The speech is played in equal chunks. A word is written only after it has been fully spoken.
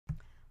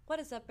What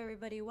is up,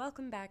 everybody?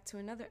 Welcome back to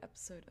another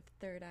episode of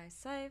Third Eye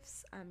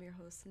Sipes. I'm your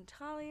host,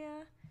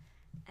 Natalia,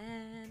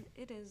 and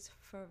it is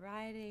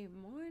Friday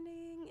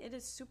morning. It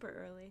is super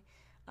early.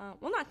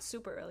 Well, not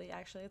super early,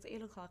 actually. It's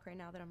 8 o'clock right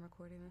now that I'm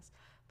recording this.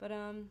 But,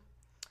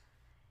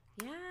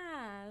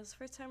 yeah, it's the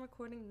first time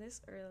recording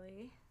this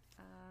early.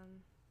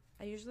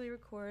 I usually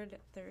record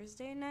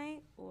Thursday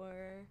night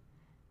or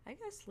I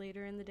guess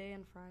later in the day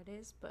on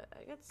Fridays, but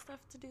I got stuff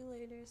to do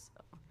later, so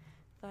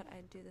thought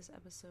I'd do this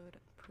episode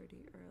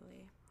pretty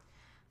early.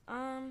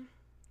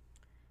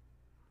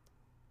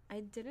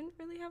 I didn't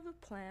really have a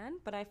plan,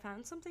 but I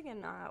found something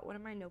in one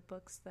of my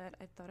notebooks that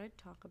I thought I'd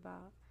talk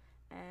about,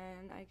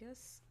 and I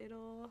guess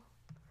it'll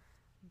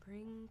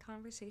bring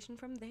conversation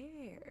from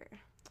there.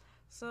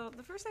 So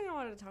the first thing I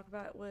wanted to talk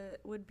about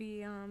would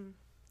be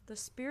the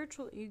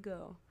spiritual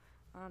ego.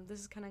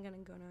 This is kind of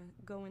gonna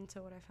go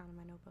into what I found in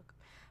my notebook.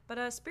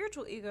 But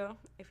spiritual ego,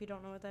 if you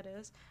don't know what that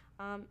is,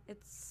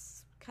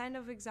 it's kind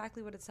of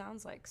exactly what it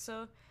sounds like.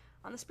 So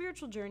on the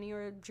spiritual journey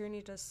or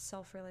journey to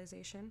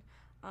self-realization,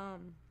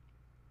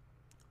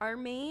 our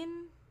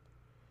main,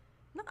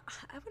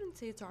 I wouldn't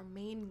say it's our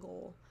main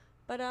goal,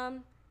 but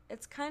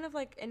it's kind of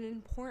like an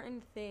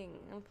important thing,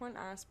 an important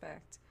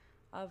aspect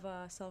of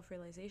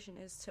self-realization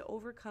is to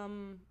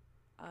overcome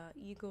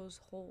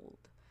ego's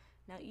hold.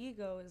 Now,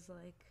 ego is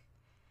like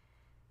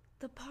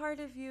the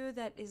part of you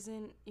that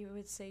isn't, you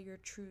would say, your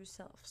true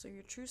self. So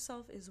your true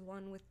self is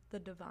one with the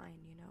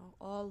divine,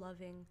 all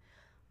loving,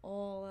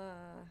 all,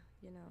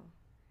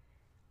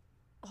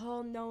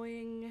 all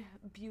knowing,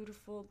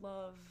 beautiful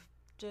love,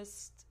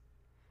 just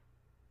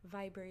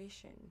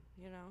vibration,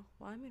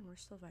 Well, I mean, we're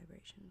still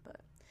vibration,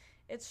 but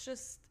it's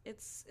just,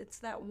 it's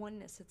that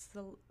oneness. It's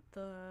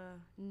the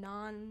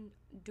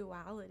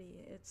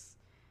non-duality. It's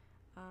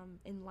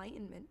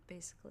enlightenment,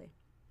 basically.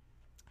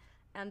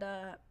 And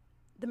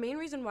the main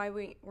reason why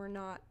we're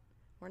not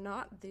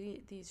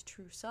these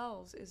true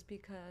selves is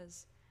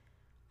because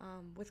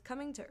with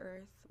coming to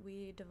Earth,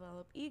 we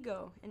develop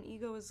ego, and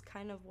ego is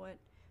kind of what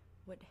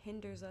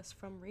hinders us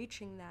from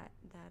reaching that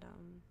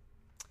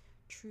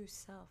true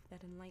self,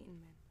 that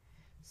enlightenment.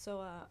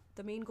 So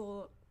the main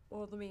goal,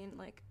 or the main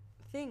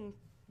thing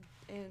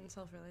in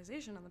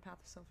self-realization, on the path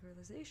of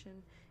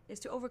self-realization, is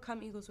to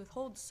overcome ego's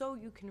withhold, so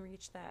you can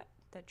reach that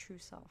true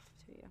self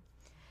to you.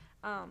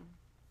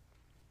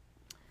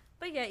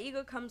 But yeah,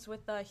 ego comes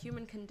with the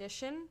human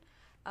condition.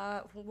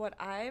 What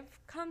I've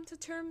come to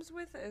terms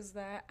with is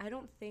that I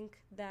don't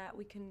think that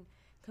we can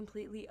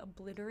completely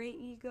obliterate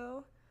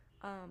ego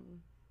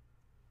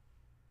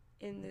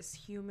in this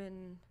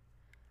human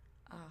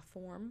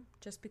form,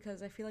 just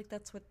because I feel like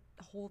that's what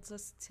holds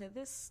us to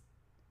this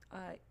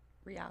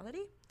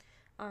reality.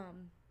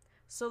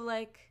 So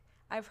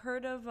I've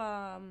heard of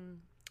I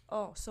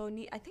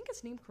think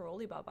it's Neem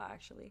Karoli Baba,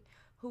 actually,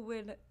 who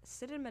would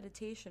sit in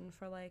meditation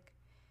for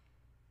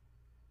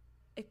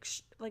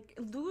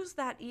lose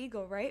that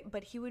ego, right?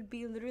 But he would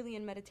be literally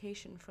in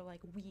meditation for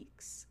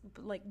weeks,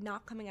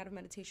 not coming out of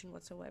meditation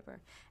whatsoever.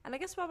 And I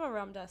guess Baba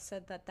Ram Dass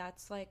said that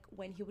that's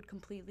when he would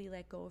completely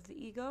let go of the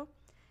ego,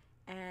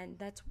 and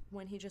that's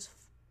when he just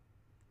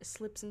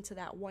slips into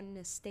that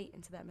oneness state,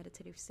 into that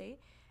meditative state,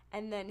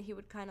 and then he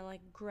would kind of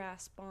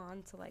grasp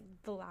on to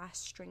the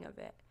last string of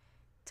it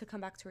to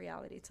come back to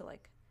reality, to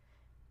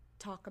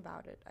talk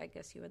about it, I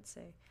guess you would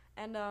say.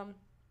 And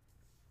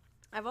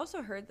I've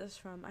also heard this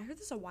I heard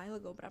this a while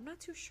ago, but I'm not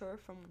too sure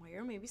from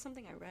where. Maybe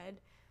something I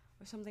read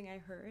or something I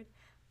heard.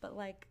 But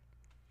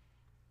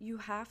you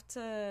have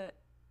to,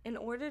 in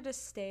order to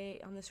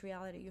stay on this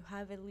reality, you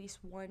have at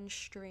least one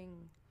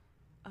string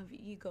of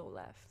ego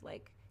left.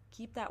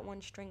 Keep that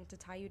one string to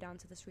tie you down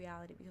to this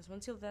reality, because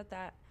once you let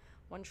that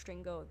one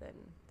string go, then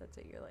that's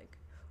it. You're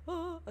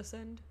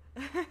ascend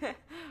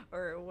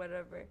or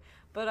whatever.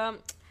 But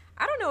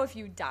I don't know if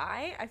you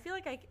die. I feel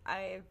like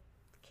I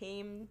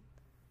came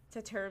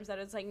to terms that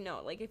it's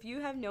no, if you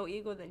have no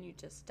ego, then you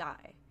just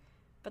die.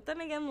 But then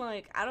again,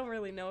 I don't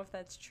really know if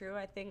that's true.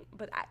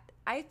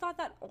 I thought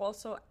that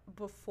also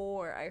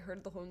before I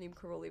heard the whole Neem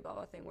Karoli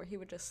Baba thing, where he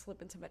would just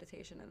slip into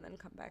meditation and then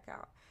come back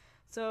out.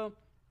 So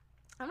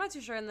I'm not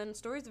too sure. And then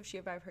stories of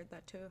Shiva, I've heard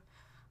that too.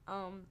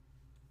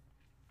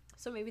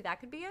 So maybe that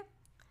could be it.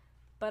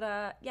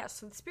 But yeah,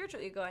 so the spiritual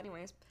ego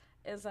anyways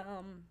is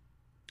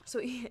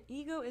so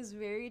ego is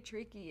very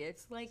tricky.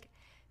 It's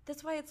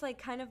that's why it's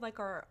kind of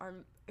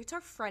our it's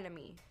our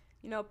frenemy.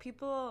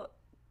 People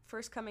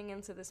first coming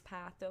into this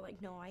path, they're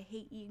no, I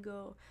hate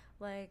ego.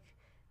 I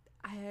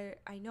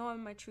know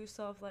I'm my true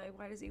self.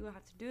 Why does ego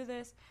have to do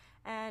this?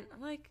 And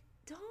I'm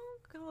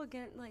don't go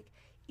against,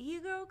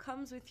 ego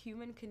comes with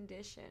human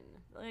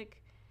condition.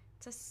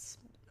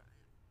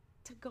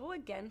 To go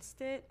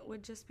against it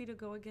would just be to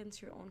go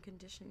against your own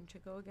condition, to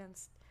go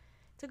against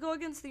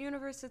the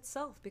universe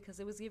itself, because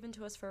it was given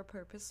to us for a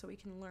purpose, so we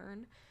can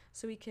learn,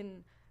 so we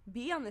can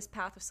be on this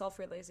path of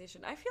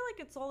self-realization. I feel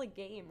it's all a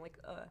game,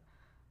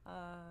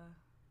 a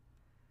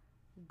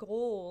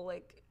goal.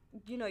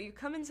 You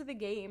come into the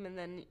game, and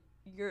then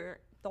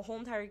the whole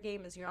entire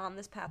game is you're on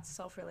this path to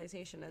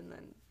self-realization, and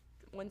then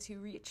once you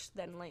reach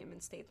the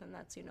enlightenment state, then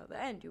that's the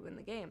end. You win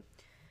the game.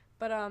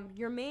 But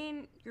your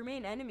main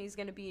enemy is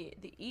gonna be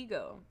the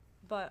ego.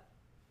 But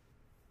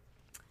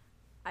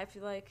I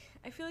feel like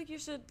you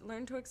should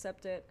learn to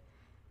accept it,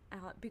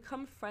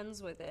 become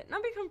friends with it.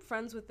 Not become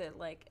friends with it,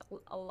 like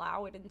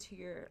allow it into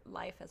your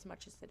life as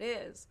much as it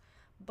is,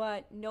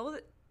 but know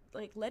that,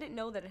 like, let it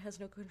know that it has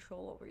no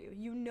control over you.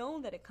 You know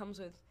that it comes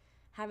with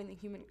having the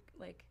human,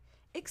 like,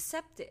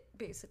 accept it,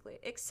 basically.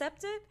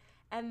 Accept it,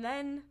 and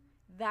then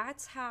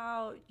that's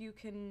how you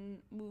can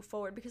move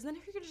forward. Because then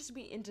if you're gonna just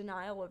be in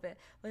denial of it,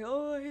 like,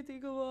 oh, I hate the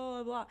ego, blah,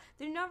 blah, blah,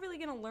 then you're not really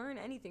gonna learn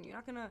anything. You're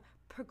not gonna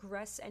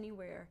progress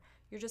anywhere.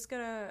 You're just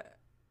gonna,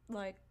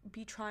 like,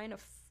 be trying to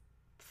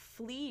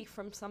flee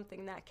from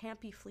something that can't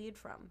be fleed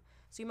from.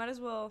 So you might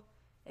as well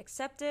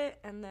accept it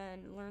and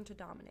then learn to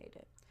dominate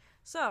it.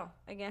 So,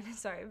 again,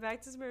 sorry,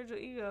 back to spiritual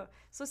ego.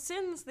 So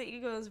since the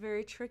ego is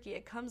very tricky,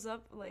 it comes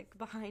up, like,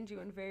 behind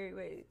you in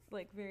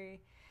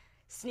very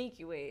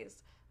sneaky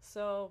ways.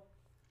 So,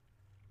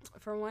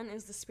 for one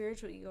is the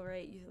spiritual ego,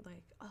 right? You're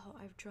like, oh,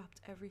 I've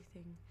dropped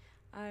everything.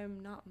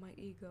 I'm not my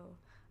ego.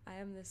 I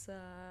am this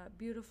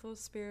beautiful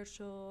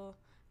spiritual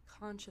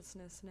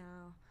consciousness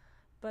now.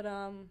 But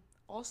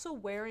also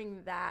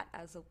wearing that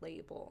as a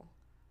label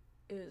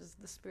is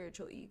the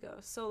spiritual ego.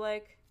 So,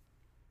 like,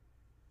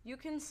 you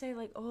can say,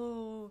 like,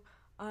 oh,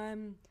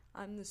 I'm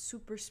the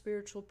super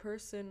spiritual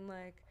person,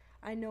 like,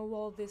 I know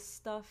all this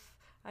stuff,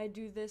 I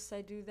do this,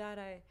 I do that,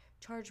 I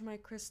charge my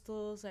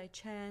crystals, I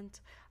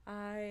chant,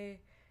 I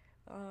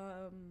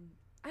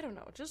don't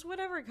know, just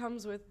whatever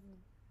comes with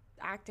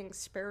acting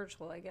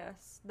spiritual, I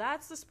guess.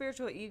 That's the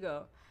spiritual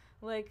ego.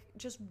 Like,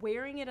 just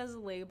wearing it as a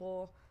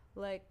label,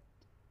 like,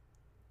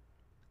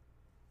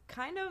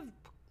 kind of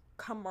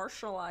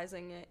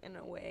commercializing it in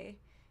a way,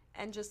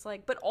 and just,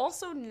 like, but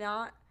also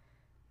not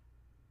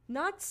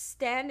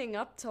standing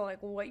up to,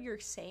 like, what you're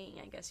saying,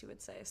 I guess you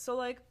would say. So,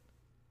 like,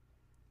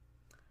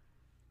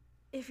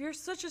 if you're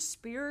such a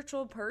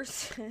spiritual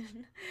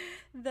person,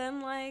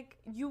 then, like,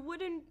 you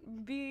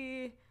wouldn't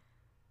be...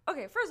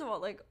 Okay, first of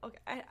all, like, okay,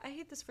 I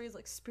hate this phrase,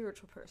 like,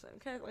 spiritual person,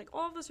 okay? Like,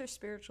 all of us are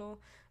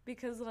spiritual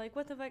because, like,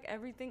 what the fuck,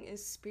 everything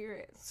is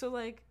spirit. So,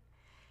 like,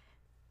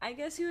 I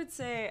guess you would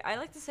say, I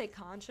like to say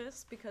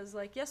conscious because,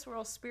 like, yes, we're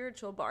all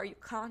spiritual, but are you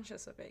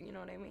conscious of it? You know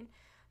what I mean?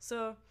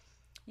 So,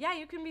 yeah,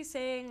 you can be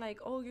saying, like,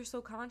 oh, you're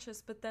so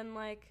conscious, but then,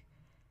 like,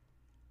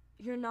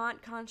 you're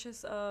not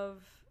conscious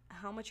of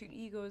how much your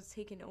ego is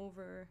taken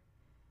over,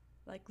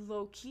 like,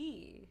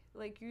 low-key.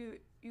 Like, you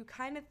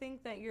kind of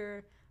think that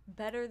you're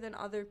better than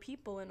other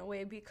people in a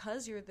way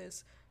because you're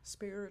this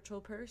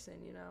spiritual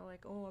person, you know?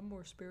 Like, oh, I'm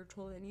more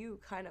spiritual than you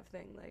kind of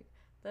thing. Like,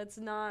 that's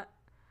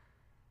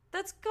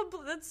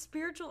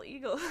spiritual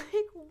ego.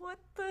 Like, what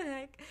the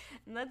heck?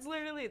 And that's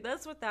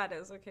what that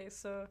is, okay?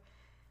 So,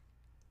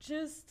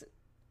 just...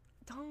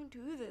 don't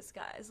do this,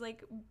 guys.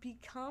 Like,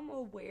 become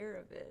aware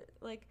of it.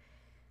 Like,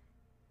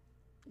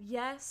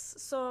 yes.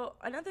 So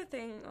another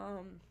thing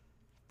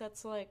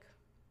that's, like,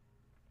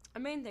 a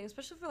main thing,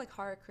 especially for, like,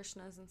 Hare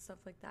Krishnas and stuff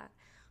like that,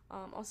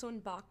 also in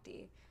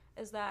Bhakti,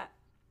 is that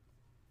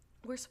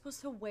we're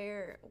supposed to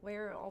wear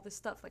all this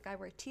stuff. Like, I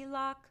wear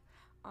tilak,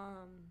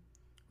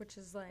 which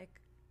is,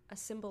 like, a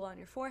symbol on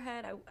your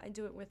forehead. I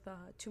do it with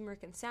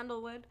turmeric and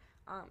sandalwood.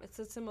 It's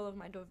a symbol of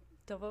my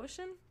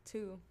devotion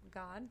to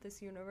God,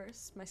 this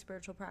universe, my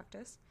spiritual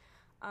practice.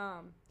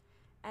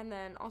 And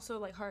then also,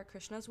 like, Hare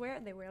Krishnas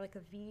they wear, like,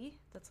 a V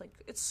that's,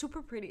 like, it's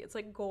super pretty. It's,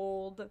 like,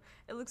 gold.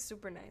 It looks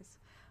super nice.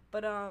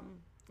 But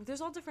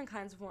there's all different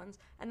kinds of ones.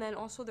 And then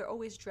also they're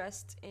always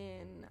dressed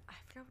in, I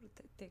forgot what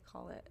they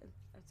call it.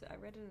 I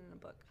read it in a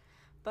book.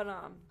 But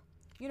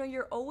you know,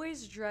 you're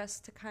always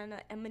dressed to kind of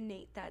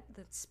emanate that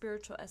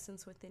spiritual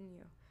essence within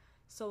you.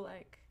 So,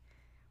 like,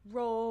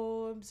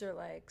 robes or,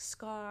 like,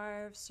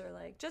 scarves or,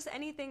 like, just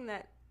anything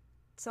that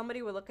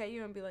somebody would look at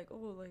you and be like,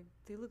 oh, like,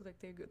 they look like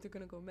they're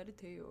gonna go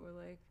meditate, or,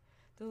 like,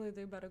 they look like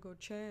they're about to go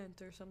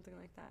chant or something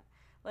like that.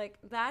 Like,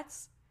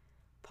 that's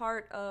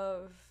part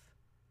of,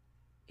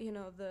 you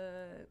know,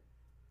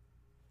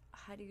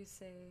 how do you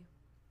say,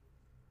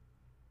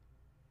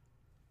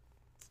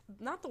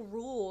 not the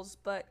rules,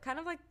 but kind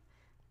of, like,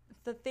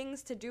 the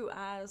things to do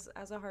as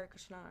a Hare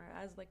Krishna,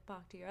 or as, like,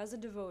 Bhakti, or as a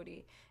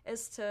devotee,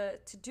 is to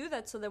do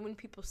that, so that when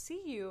people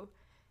see you,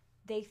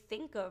 they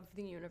think of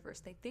the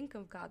universe, they think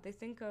of God, they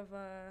think of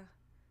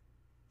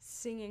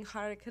singing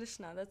Hare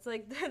Krishna. That's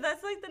like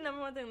the number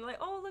one thing. They're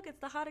like, oh, look, it's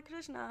the Hare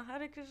Krishna,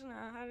 Hare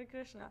Krishna, Hare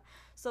Krishna.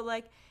 So,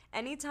 like,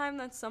 anytime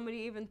that somebody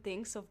even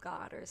thinks of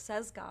God or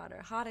says God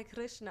or Hare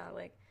Krishna,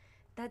 like,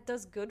 that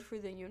does good for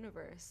the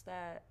universe.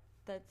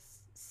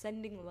 That's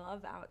sending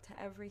love out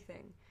to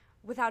everything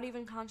without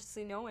even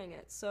consciously knowing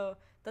it. So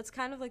that's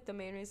kind of, like, the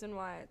main reason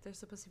why they're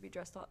supposed to be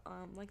dressed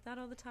like that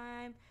all the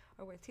time,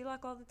 or wear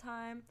tilak all the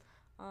time,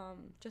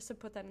 just to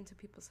put that into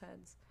people's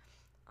heads.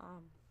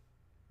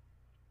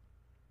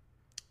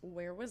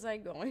 Where was I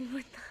going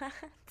with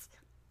that?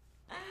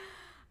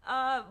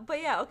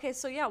 But yeah, okay,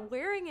 so yeah,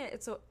 wearing it,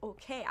 it's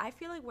okay. I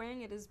feel like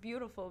wearing it is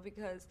beautiful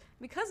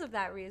because of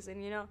that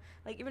reason, you know?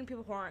 Like, even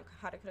people who aren't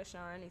Hare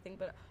Krishna or anything,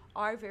 but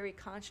are very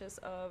conscious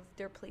of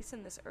their place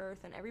in this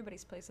earth and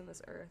everybody's place in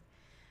this earth.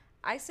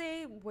 I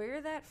say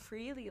wear that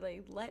freely,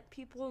 like let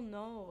people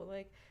know,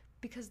 like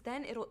because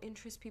then it'll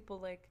interest people,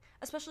 like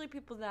especially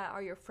people that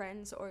are your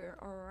friends or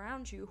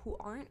around you who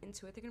aren't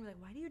into it. They're gonna be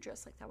like, why do you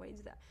dress like that? Why do you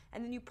do that?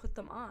 And then you put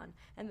them on,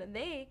 and then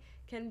they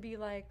can be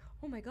like,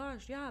 oh my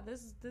gosh, yeah,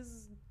 this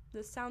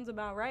sounds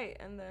about right.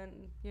 And then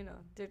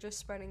they're just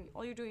spreading.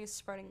 All you're doing is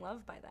spreading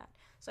love by that.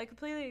 So I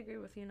completely agree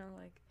with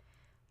like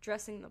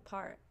dressing the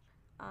part.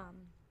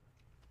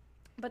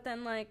 But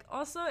then like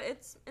also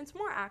it's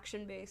more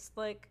action based,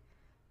 like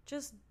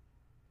just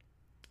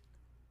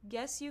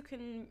yes, you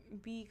can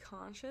be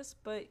conscious,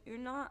 but you're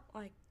not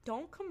like,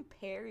 don't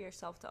compare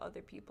yourself to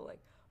other people. Like,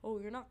 oh,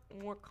 you're not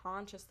more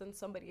conscious than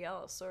somebody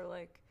else, or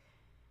like,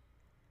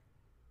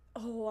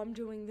 oh, I'm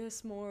doing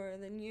this more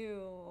than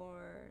you,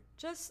 or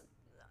just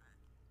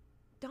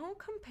don't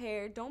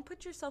compare. Don't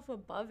put yourself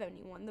above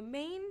anyone. The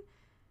main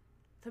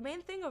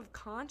thing of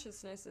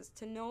consciousness is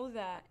to know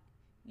that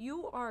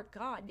you are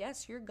God.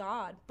 Yes, you're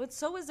God, but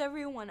so is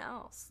everyone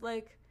else.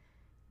 Like,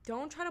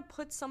 don't try to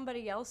put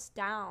somebody else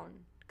down,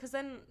 because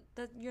then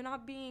that you're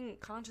not being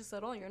conscious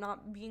at all. You're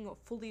not being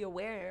fully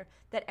aware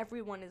that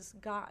everyone is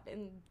God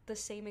in the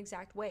same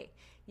exact way.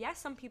 Yes,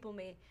 some people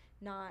may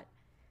not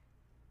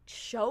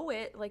show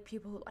it, like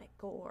people who like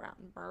go around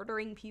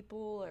murdering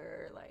people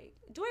or like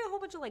doing a whole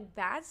bunch of like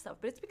bad stuff,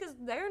 but it's because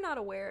they're not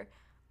aware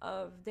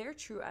of their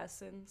true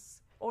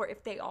essence, or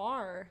if they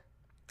are,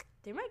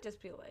 they might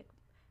just be like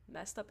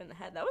messed up in the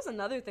head. That was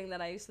another thing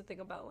that I used to think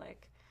about,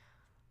 like,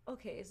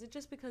 okay, is it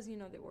just because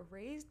they were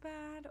raised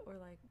bad, or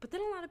like, but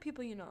then a lot of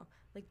people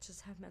like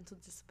just have mental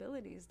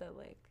disabilities that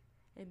like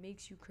it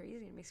makes you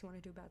crazy, it makes you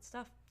want to do bad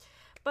stuff.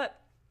 But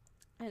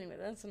anyway,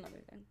 that's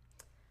another thing.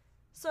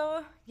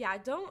 So yeah,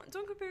 don't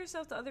compare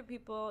yourself to other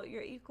people.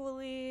 You're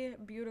equally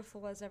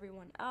beautiful as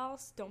everyone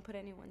else. Don't put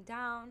anyone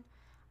down.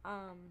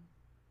 Um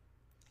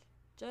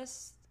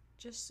just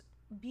just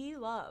be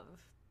love.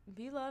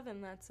 Be love,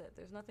 and that's it.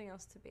 There's nothing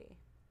else to be.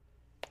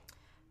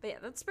 But yeah,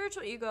 that's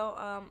spiritual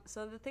ego.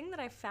 So the thing that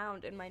I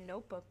found in my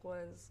notebook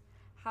was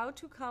how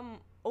to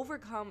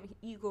overcome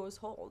ego's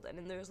hold, and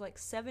then there's like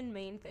 7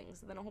 main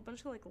things, and then a whole bunch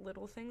of like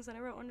little things that I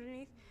wrote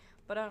underneath.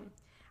 But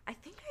I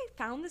think I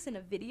found this in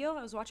a video.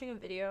 I was watching a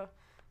video.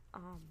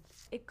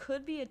 It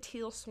could be a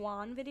Teal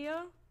Swan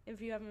video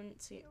if you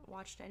haven't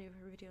watched any of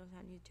her videos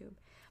on YouTube.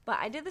 But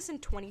I did this in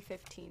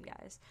 2015,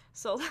 guys.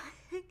 So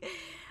like,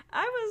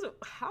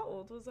 how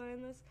old was I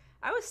in this?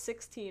 I was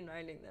 16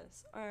 writing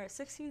this, or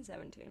 16,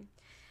 17.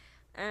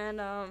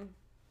 And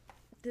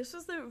this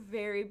was the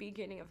very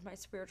beginning of my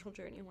spiritual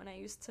journey, when I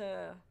used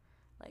to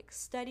like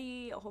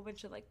study a whole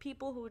bunch of like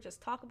people who would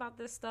just talk about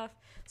this stuff.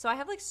 So I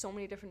have like so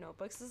many different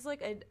notebooks. This is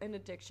like an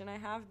addiction I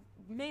have,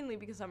 mainly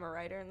because I'm a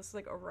writer, and this is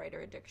like a writer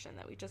addiction,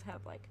 that we just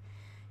have like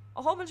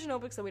a whole bunch of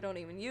notebooks that we don't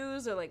even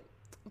use, or like,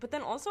 but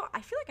then also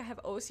I feel like I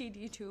have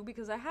OCD too,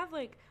 because I have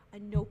like a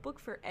notebook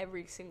for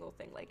every single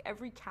thing, like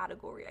every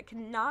category. I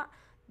cannot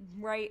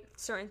write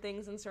certain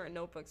things in certain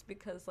notebooks,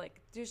 because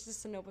like there's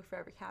just a notebook for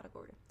every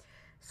category.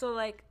 So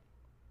like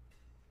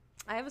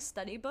I have a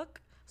study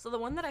book. So the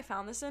one that I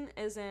found this in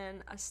is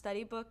in a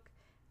study book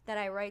that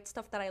I write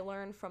stuff that I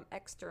learn from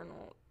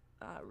external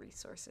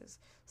resources.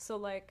 So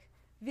like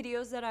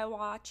videos that I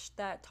watch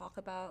that talk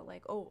about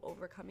like, oh,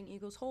 overcoming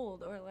ego's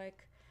hold, or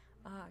like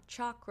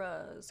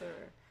chakras,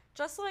 or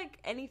just like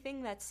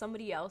anything that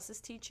somebody else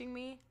is teaching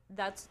me.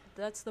 That's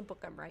the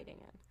book I'm writing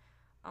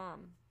in.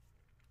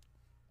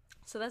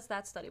 So that's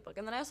that study book.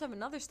 And then I also have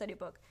another study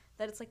book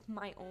that it's like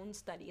my own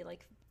study,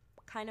 like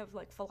kind of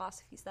like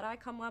philosophies that I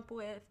come up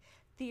with,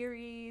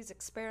 theories,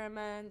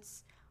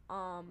 experiments,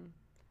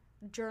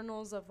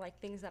 journals of like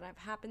things that have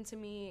happened to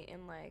me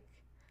in like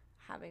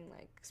having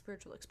like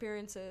spiritual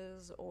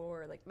experiences,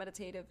 or like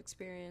meditative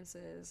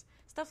experiences,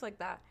 stuff like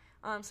that.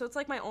 So it's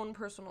like my own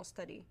personal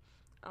study.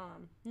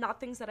 Not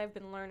things that I've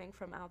been learning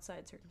from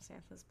outside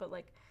circumstances, but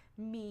like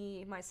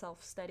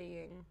myself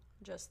studying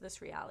just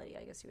this reality,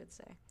 I guess you would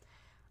say.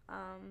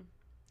 And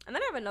then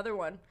I have another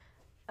one,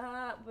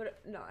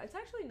 but no, it's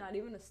actually not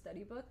even a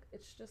study book.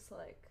 It's just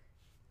like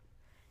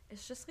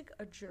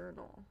a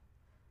journal,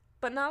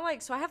 but not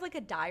like, so I have like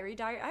a diary.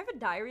 I have a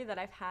diary that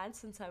I've had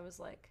since I was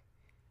like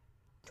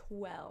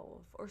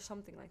 12 or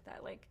something like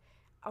that, like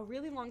a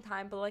really long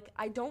time, but like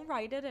I don't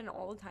write it in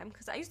all the time,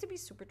 because I used to be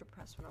super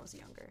depressed when I was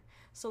younger.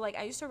 So like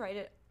I used to write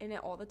it in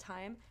it all the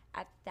time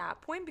at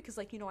that point, because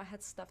like I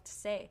had stuff to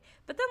say.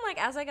 But then like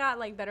as I got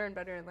like better and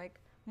better, and like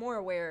more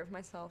aware of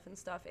myself and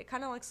stuff, it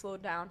kind of like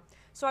slowed down.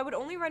 So I would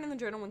only write in the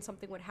journal when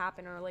something would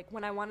happen, or like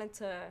when I wanted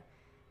to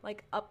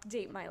like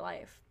update my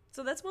life.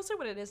 So that's mostly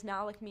what it is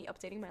now, like me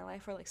updating my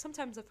life, or like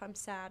sometimes if I'm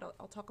sad,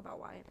 I'll talk about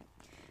why in it.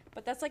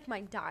 But that's like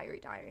my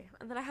diary.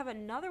 And then I have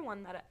another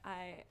one that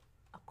I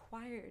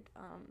acquired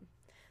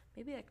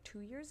maybe like 2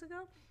 years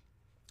ago.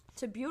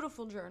 It's a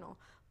beautiful journal,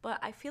 but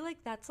I feel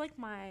like that's like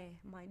my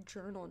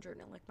journal,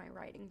 like my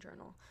writing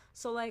journal.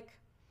 So like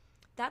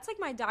that's like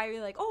my diary,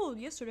 like, oh,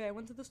 yesterday I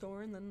went to the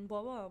store and then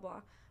blah blah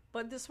blah.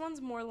 But this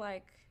one's more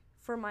like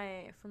for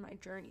my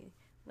journey,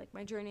 like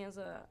my journey as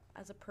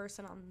a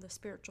person on the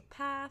spiritual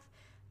path,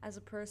 as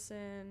a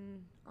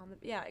person on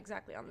the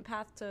on the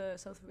path to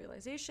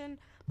self-realization,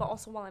 but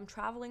also while I'm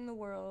traveling the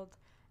world,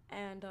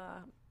 and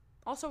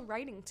also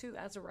writing too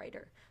as a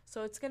writer.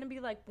 So it's gonna be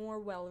like more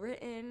well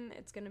written.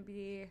 It's gonna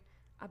be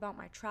about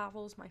my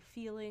travels, my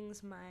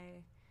feelings,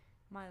 my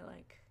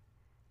like,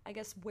 I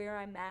guess, where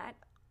I'm at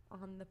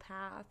on the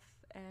path,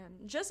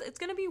 and just it's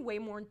gonna be way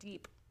more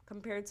deep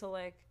compared to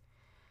like,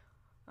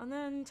 and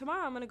then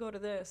tomorrow I'm gonna go to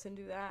this and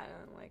do that,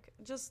 and like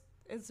just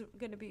it's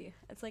gonna be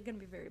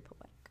very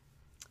poetic.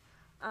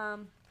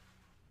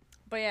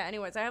 But yeah,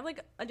 anyways, I have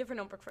like a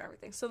different notebook for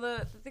everything. So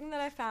the thing that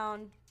I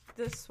found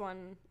this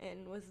one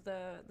in was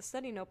the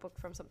study notebook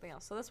from something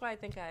else. So that's why I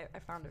think I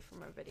found it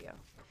from a video.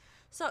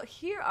 So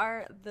here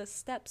are the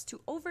steps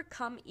to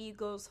overcome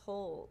ego's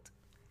hold.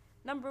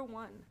 Number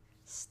 1,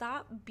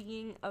 stop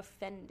being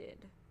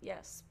offended.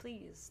 Yes,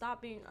 please,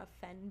 stop being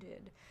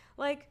offended.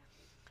 Like,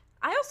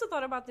 I also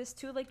thought about this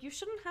too. Like, you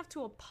shouldn't have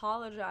to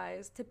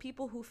apologize to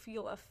people who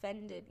feel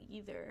offended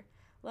either.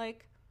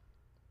 Like,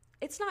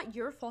 it's not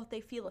your fault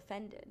they feel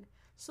offended.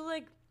 So,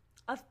 like,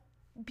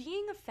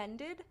 being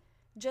offended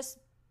just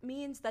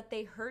means that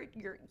they hurt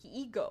your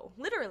ego.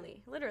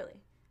 Literally.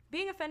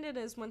 Being offended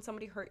is when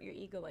somebody hurt your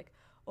ego. Like,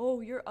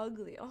 oh, you're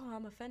ugly. Oh,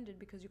 I'm offended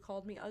because you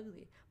called me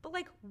ugly. But,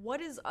 like, what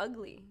is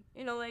ugly?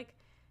 You know, like,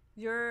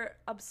 you're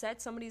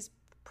upset somebody's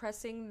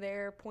pressing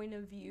their point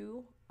of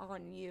view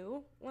on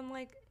you when,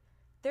 like,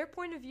 their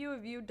point of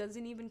view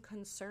doesn't even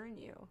concern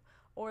you.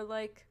 Or,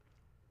 like,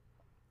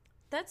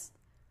 that's...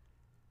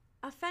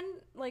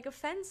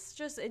 offense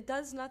just, it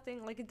does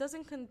nothing. Like, it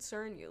doesn't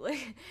concern you.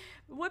 Like,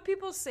 what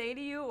people say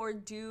to you or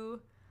do,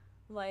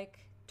 like,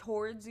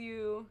 towards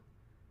you,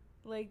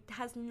 like,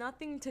 has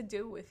nothing to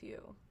do with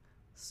you.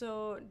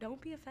 So don't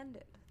be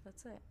offended.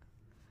 That's it.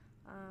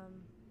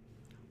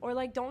 Or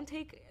like, don't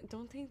take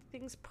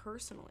things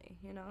personally,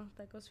 you know?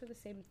 That goes for the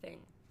same thing.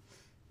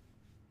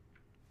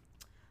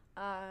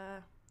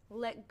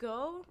 Let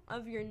go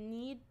of your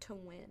need to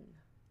win.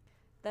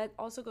 That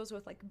also goes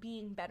with, like,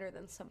 being better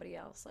than somebody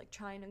else, like,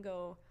 trying to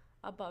go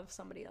above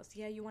somebody else.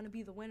 Yeah, you want to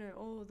be the winner.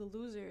 Oh, the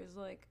loser is,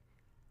 like,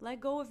 let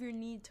go of your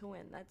need to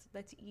win.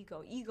 That's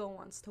ego. Ego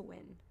wants to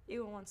win.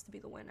 Ego wants to be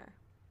the winner.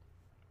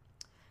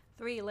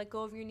 3, let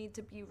go of your need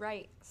to be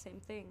right. Same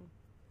thing.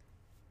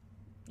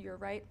 You're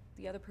right,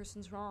 the other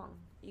person's wrong.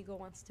 Ego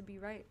wants to be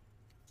right.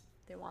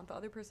 They want the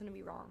other person to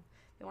be wrong.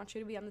 They want you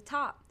to be on the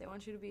top. They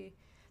want you to be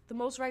the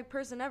most right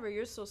person ever.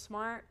 You're so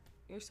smart.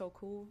 You're so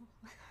cool.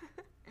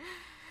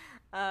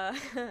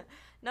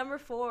 Number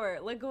 4,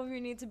 let go of your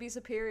need to be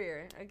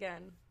superior.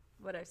 Again,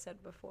 what I've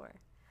said before.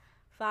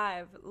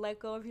 5, let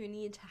go of your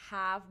need to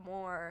have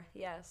more.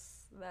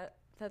 Yes,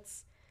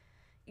 that's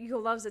ego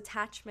loves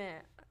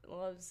attachment,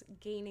 loves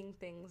gaining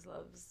things,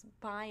 loves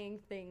buying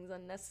things,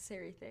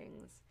 unnecessary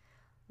things,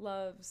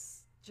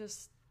 loves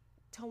just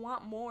to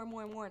want more and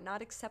more and more,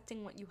 not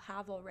accepting what you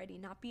have already,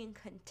 not being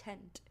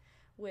content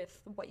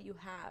with what you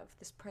have,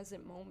 this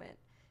present moment,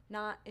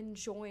 not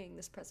enjoying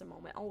this present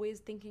moment, always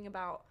thinking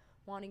about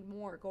wanting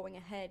more, going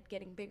ahead,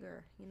 getting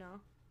bigger, you know?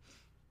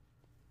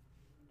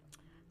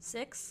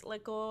 6,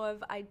 let go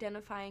of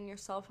identifying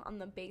yourself on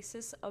the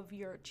basis of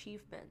your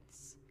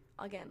achievements.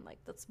 Again, like,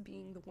 that's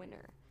being the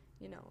winner,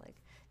 you know?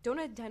 Like, don't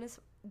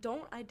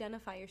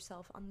identify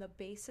yourself on the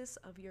basis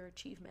of your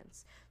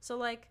achievements. So,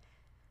 like,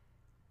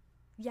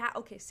 yeah,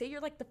 okay, say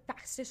you're, like, the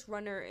fastest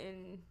runner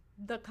in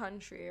the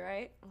country,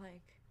 right?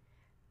 Like,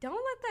 don't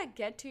let that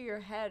get to your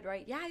head,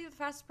 right? Yeah, you're the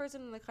fastest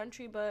person in the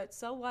country, but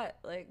so what?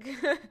 Like,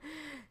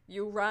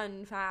 you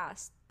run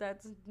fast.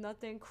 That's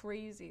nothing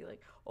crazy.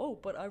 Like, oh,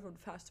 but I run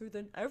faster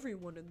than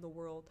everyone in the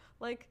world.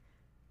 Like,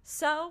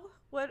 so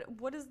what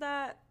is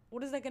that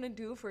gonna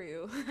do for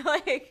you?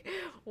 Like,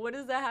 what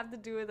does that have to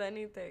do with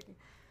anything?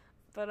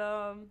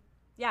 But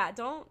yeah,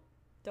 don't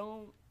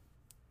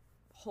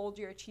hold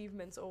your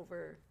achievements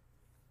over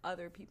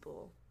other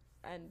people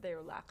and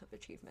their lack of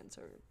achievements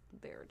or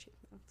their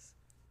achievements.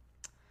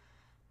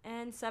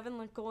 And 7,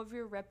 let go of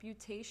your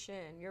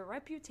reputation. Your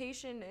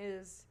reputation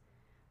is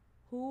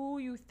who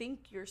you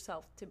think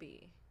yourself to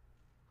be.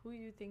 Who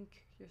you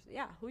think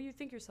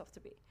yourself to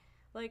be.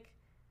 Like,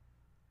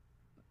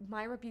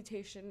 my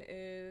reputation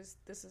is,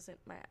 this is an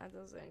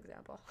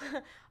example.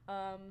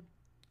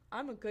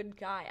 I'm a good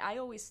guy. I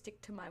always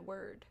stick to my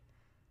word.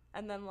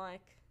 And then,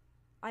 like,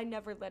 I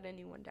never let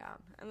anyone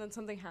down. And then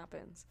something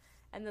happens.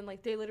 And then,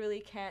 like, they literally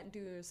can't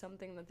do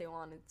something that they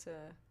wanted to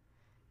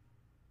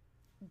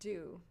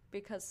do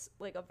because,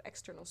 like, of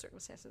external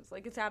circumstances.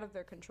 Like, it's out of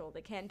their control.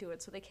 They can't do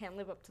it, so they can't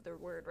live up to their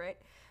word, right?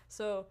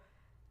 So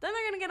then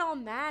they're gonna get all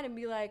mad and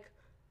be like,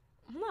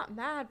 I'm not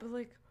mad, but,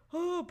 like,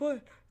 oh,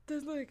 but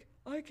there's, like,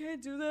 I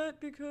can't do that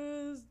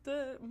because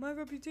my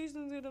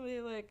reputation is gonna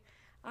be, like,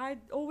 I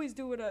always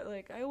do what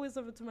I always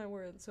live up to my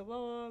word, so blah,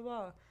 blah,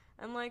 blah.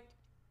 And, like,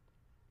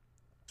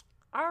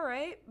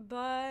 alright,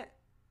 but,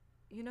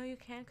 you know, you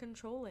can't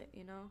control it,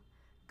 you know?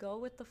 Go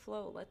with the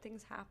flow. Let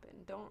things happen.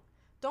 Don't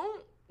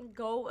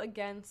go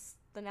against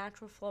the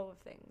natural flow of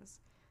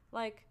things.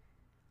 Like,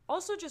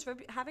 also just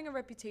having a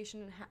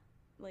reputation and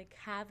like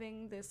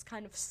having this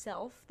kind of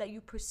self that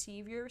you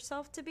perceive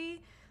yourself to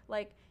be,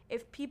 Like,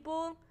 if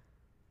people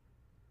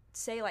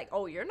say, like,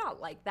 oh, you're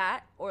not like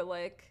that, or,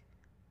 like,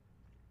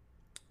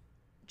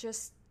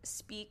 just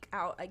speak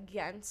out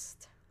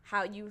against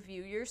how you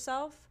view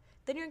yourself,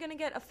 then you're gonna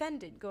get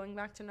offended. Going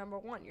back to number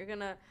one, you're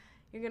gonna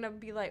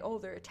be like, oh,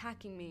 they're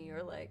attacking me,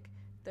 or like,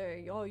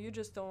 you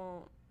just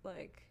don't,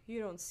 like, you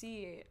don't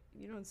see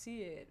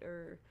it,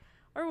 or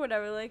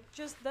whatever. Like,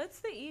 just, that's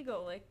the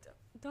ego. Like,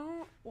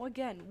 don't, well,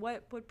 again,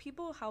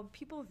 how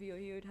people view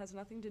you, it has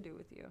nothing to do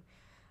with you.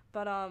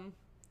 But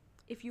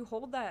if you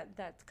hold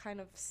that kind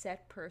of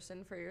set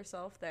person for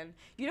yourself, then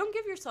you don't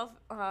give yourself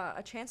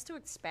a chance to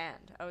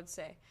expand, I would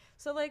say.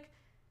 So, like,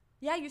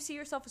 yeah, you see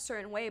yourself a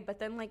certain way, but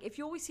then, like, if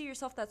you always see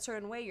yourself that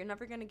certain way, you're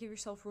never going to give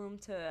yourself room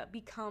to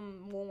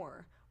become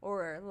more,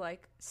 or,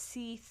 like,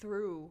 see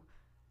through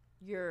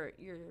your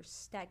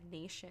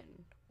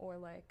stagnation, or,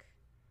 like,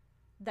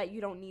 that you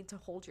don't need to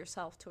hold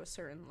yourself to a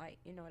certain light,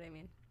 you know what I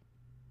mean?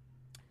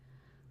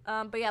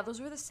 But yeah,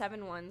 those were the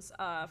 7 ones.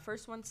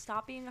 First one,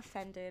 stop being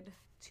offended.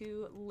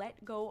 2,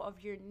 let go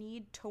of your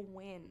need to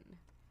win.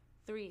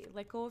 3,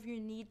 let go of your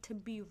need to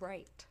be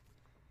right.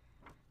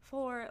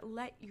 4,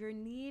 let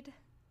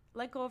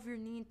go of your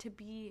need to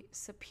be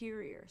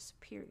superior.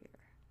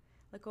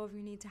 Let go of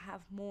your need to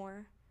have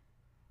more.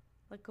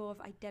 Let go of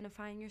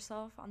identifying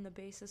yourself on the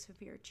basis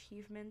of your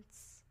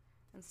achievements.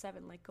 And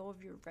 7, let go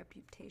of your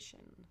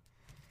reputation.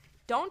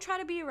 Don't try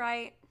to be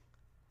right.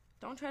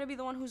 Don't try to be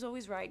the one who's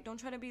always right. Don't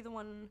try to be the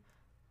one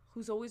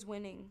who's always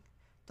winning.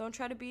 Don't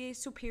try to be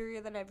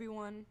superior than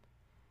everyone.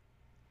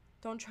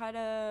 Don't try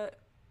to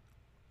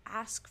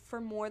ask for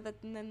more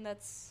than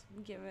that's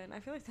given. I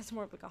feel like that's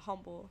more of like a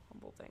humble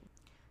thing.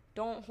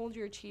 Don't hold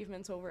your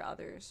achievements over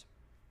others.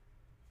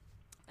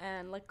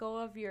 And let go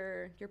of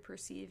your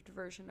perceived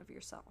version of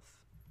yourself.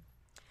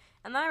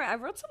 And then I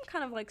wrote some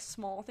kind of like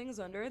small things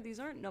under it. These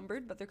aren't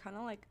numbered, but they're kind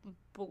of like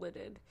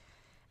bulleted.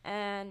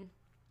 And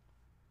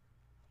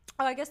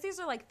I guess these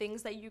are like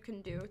things that you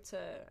can do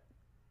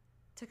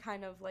to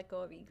kind of let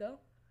go of ego.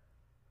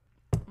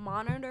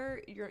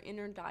 Monitor your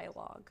inner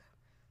dialogue.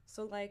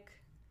 So, like,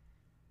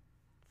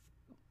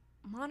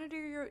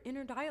 monitor your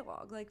inner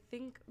dialogue. Like,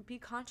 be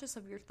conscious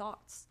of your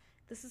thoughts.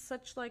 This is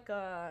such like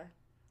I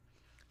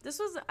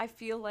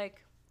feel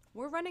like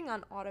we're running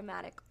on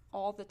automatic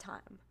all the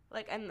time.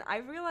 Like, and I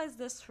realized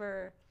this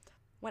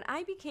when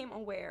I became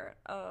aware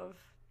of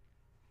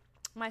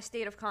my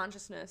state of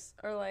consciousness,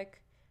 or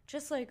like,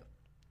 just like,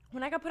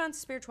 when I got put on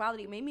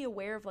spirituality, it made me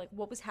aware of like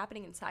what was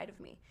happening inside of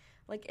me,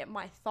 like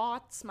my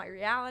thoughts, my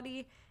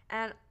reality.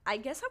 And I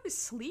guess I was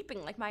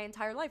sleeping like my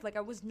entire life. Like,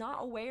 I was not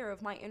aware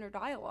of my inner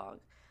dialogue.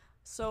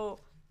 So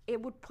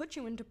it would put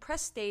you in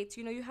depressed states.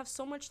 You know, you have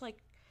so much,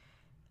 like,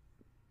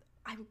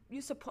 I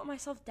used to put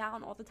myself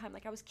down all the time.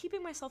 Like, I was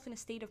keeping myself in a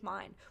state of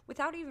mind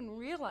without even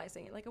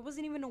realizing it. Like, I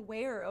wasn't even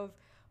aware of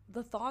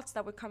the thoughts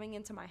that were coming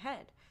into my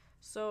head.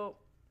 So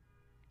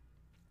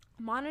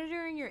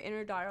monitoring your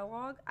inner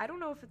dialogue, I don't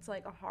know if it's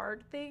like a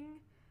hard thing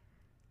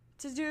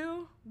to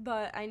do,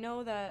 but I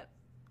know that,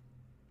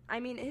 I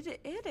mean,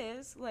 it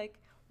is. Like,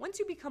 once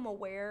you become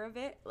aware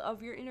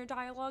of your inner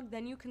dialogue,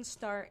 then you can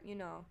start, you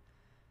know,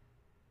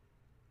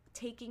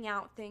 taking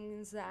out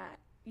things that,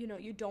 you know,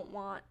 you don't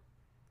want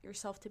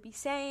yourself to be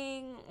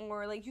saying,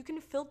 or like, you can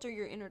filter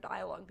your inner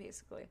dialogue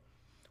basically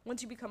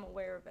once you become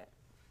aware of it.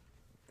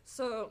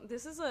 So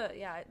this is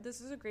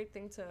a great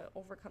thing to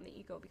overcome the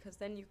ego, because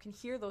then you can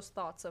hear those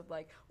thoughts of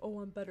like, oh,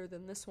 I'm better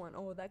than this one,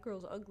 oh, that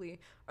girl's ugly,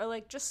 or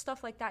like just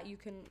stuff like that. You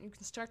can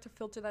start to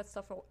filter that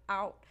stuff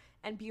out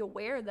and be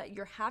aware that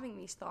you're having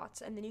these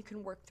thoughts, and then you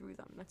can work through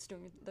them. That's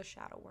doing the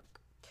shadow work.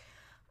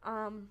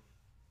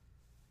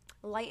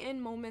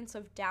 Lighten moments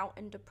of doubt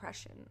and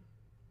depression.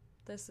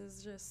 This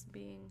is just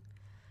being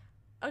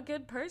a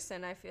good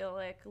person, I feel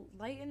like.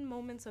 Lighten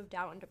moments of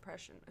doubt and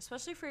depression,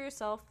 especially for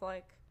yourself.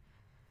 Like,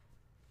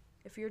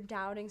 if you're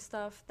doubting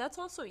stuff, that's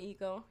also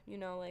ego, you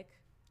know. Like,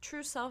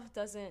 true self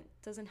doesn't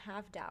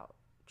have doubt.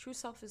 True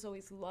self is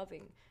always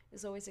loving,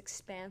 is always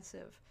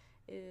expansive,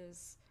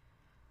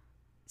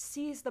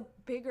 sees the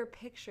bigger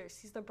picture,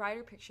 sees the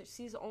brighter picture,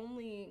 sees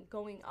only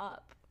going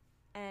up.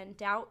 And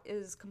doubt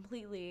is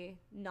completely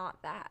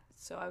not that.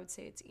 So I would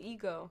say it's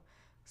ego.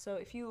 So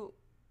if you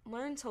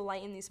learn to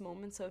lighten these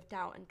moments of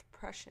doubt and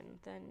depression,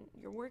 then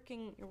you're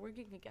working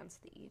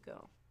against the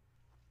ego.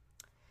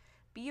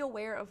 Be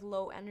aware of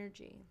low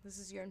energy. This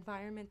is your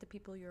environment, the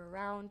people you're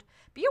around.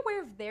 Be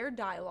aware of their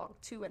dialogue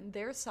too, and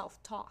their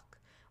self-talk,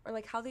 or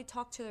like how they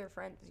talk to their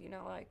friends, you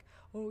know, like,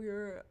 oh,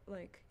 you're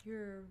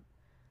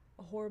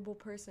a horrible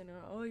person,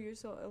 or oh, you're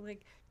so,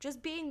 like,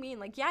 just being mean.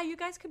 Like, yeah, you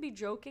guys could be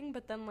joking,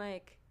 but then,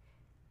 like,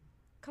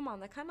 come on,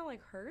 that kind of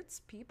like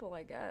hurts people,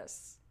 I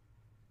guess.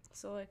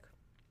 So, like,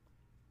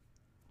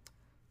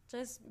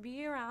 just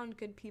be around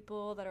good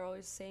people that are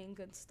always saying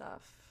good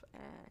stuff,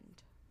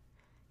 and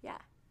yeah,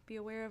 be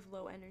aware of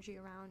low energy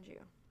around you.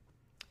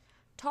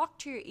 Talk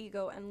to your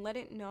ego and let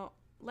it know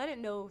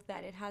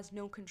that it has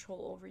no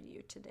control over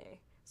you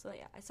today. So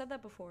yeah, I said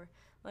that before.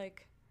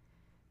 Like,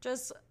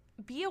 just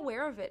be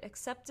aware of it,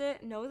 accept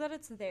it, know that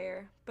it's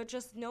there, but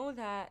just know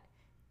that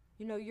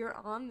you're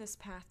on this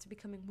path to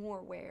becoming more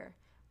aware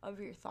of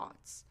your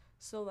thoughts.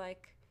 So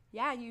like,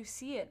 yeah, you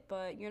see it,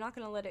 but you're not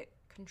going to let it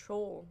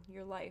control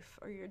your life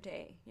or your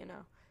day.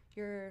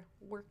 You're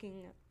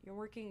working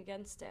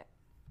against it.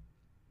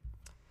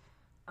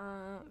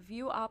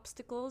 View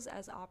obstacles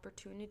as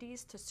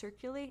opportunities to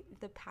circulate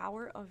the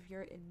power of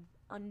your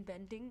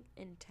unbending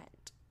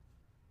intent.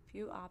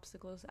 View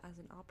obstacles as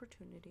an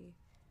opportunity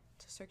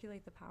to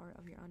circulate the power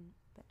of your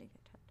unbending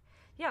intent.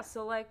 Yeah,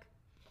 so like,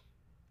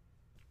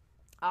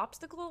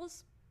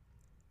 obstacles,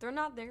 they're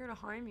not there to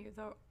harm you,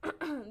 though.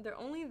 They're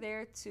only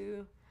there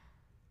to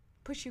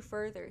push you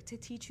further, to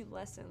teach you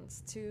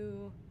lessons,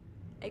 to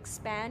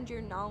expand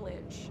your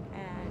knowledge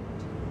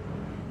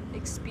and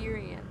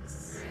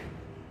experience,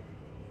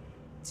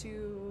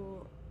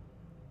 to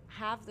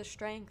have the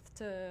strength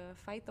to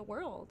fight the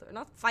world. Or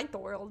not fight the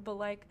world, but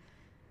like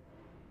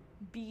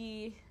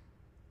be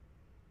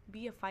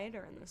a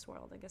fighter in this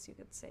world, I guess you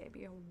could say.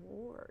 Be a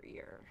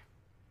warrior.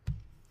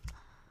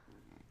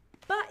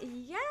 But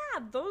yeah,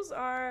 those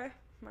are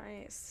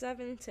my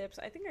 7 tips.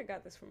 I think I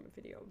got this from a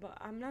video, but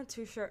I'm not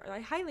too sure.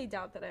 I highly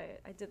doubt that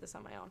I did this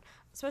on my own,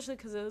 especially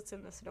because it's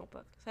in this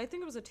notebook. So I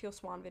think it was a Teal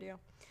Swan video.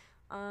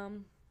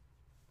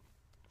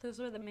 Those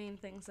were the main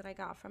things that I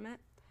got from it.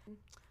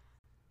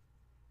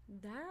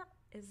 That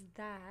is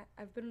that.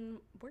 I've been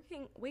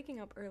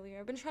waking up earlier.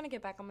 I've been trying to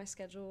get back on my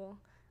schedule.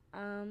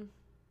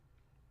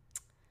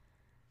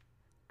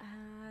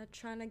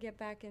 Trying to get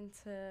back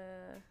into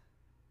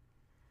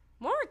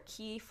more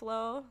key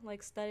flow,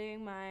 like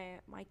studying my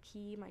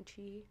chi.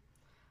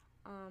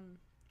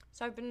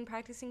 So I've been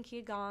practicing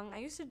Qigong. I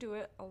used to do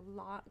it a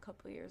lot a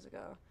couple of years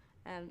ago,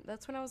 and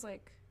that's when I was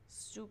like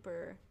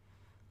super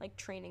like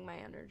training my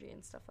energy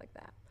and stuff like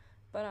that.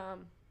 But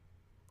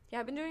yeah,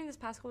 I've been doing this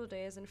past couple of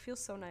days, and it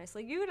feels so nice.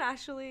 Like, you can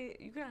actually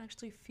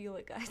feel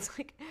it, guys.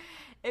 Like,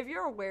 if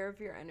you're aware of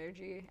your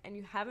energy and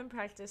you haven't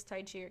practiced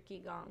Tai Chi or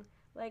Qigong,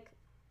 like,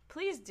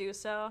 please do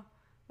so.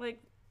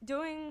 Like,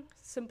 doing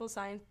simple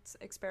science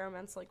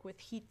experiments, like, with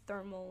heat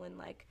thermal and,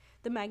 like,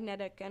 the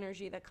magnetic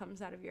energy that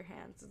comes out of your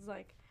hands is,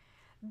 like,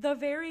 the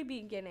very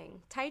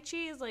beginning. Tai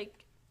Chi is,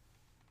 like,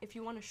 if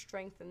you want to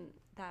strengthen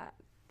that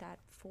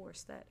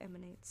force that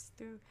emanates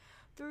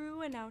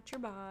through and out your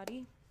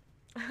body.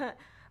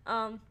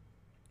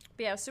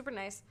 But yeah, it was super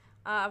nice.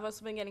 I've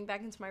also been getting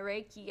back into my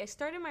Reiki. I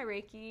started my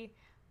Reiki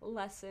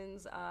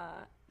lessons,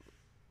 I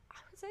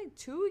would say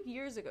 2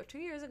 years ago,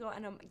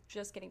 and I'm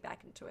just getting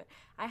back into it.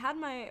 I had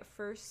my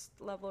first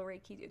level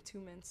Reiki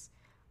attunements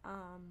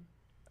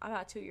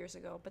about 2 years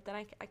ago, but then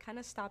I kind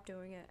of stopped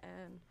doing it,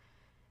 and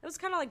it was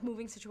kind of like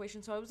moving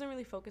situation, so I wasn't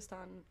really focused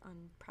on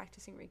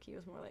practicing Reiki. It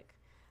was more like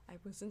I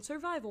was in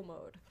survival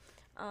mode.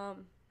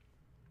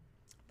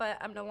 But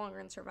I'm no longer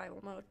in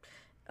survival mode.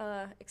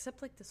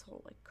 Except like this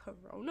whole like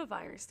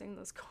coronavirus thing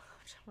that's going on,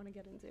 which I want to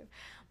get into.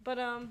 But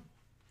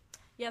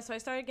yeah, so I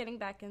started getting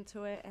back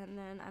into it, and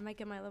then I might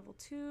get my level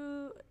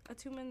 2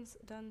 attunements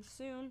done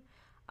soon.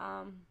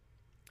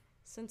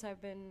 Since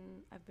I've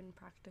been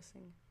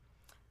practicing.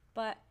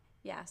 But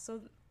yeah,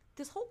 so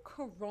this whole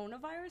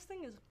coronavirus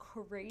thing is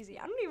crazy.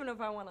 I don't even know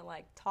if I want to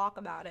like talk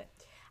about it.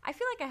 I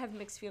feel like I have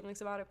mixed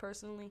feelings about it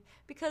personally,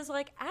 because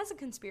like as a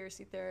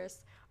conspiracy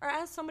theorist, or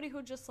as somebody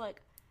who just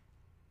like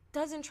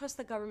doesn't trust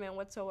the government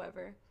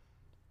whatsoever,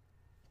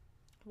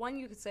 one,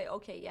 you could say,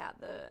 okay, yeah,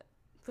 the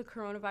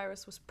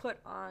coronavirus was put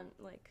on,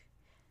 like,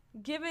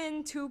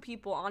 given to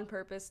people on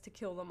purpose to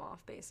kill them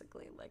off,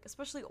 basically. Like,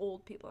 especially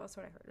old people. That's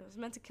what I heard. It was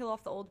meant to kill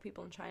off the old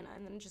people in China,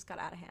 and then it just got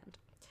out of hand.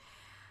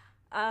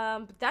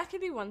 But that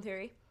could be one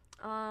theory.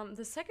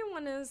 The second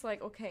one is,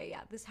 like, okay,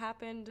 yeah, this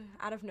happened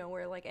out of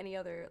nowhere, like any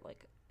other,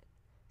 like,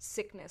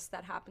 sickness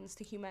that happens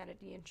to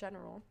humanity in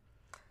general.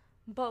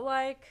 But,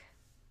 like,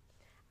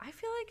 I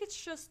feel like it's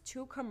just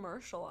too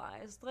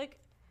commercialized. Like,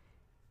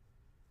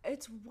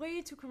 it's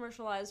way too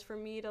commercialized for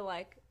me to,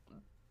 like,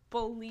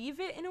 believe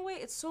it in a way.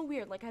 It's so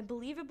weird. Like, I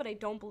believe it, but I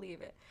don't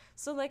believe it.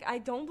 So, like, I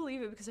don't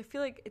believe it because I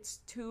feel like it's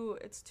too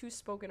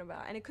spoken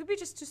about. And it could be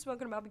just too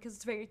spoken about because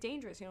it's very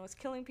dangerous. It's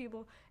killing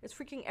people. It's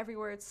freaking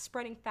everywhere. It's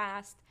spreading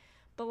fast.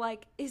 But,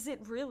 like, is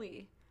it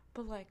really?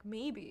 But, like,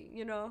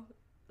 maybe,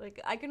 Like,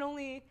 I can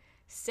only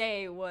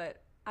say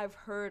what I've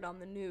heard on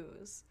the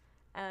news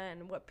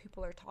and what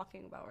people are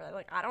talking about. Right?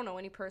 Like, I don't know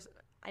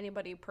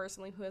anybody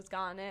personally who has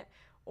gotten it,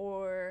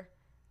 or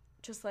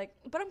just like,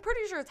 but I'm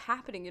pretty sure it's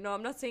happening.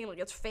 I'm not saying like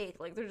it's fake,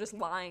 like they're just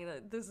lying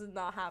that this is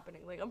not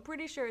happening. Like, I'm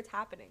pretty sure it's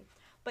happening,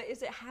 but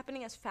is it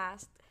happening as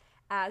fast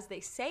as they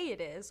say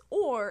it is,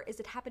 or is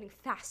it happening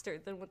faster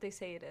than what they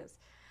say it is?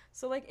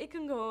 So like, it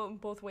can go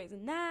both ways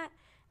in that.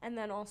 And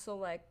then also,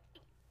 like,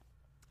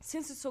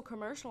 since it's so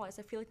commercialized,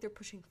 I feel like they're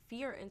pushing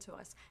fear into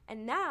us.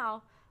 And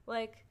now,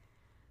 like,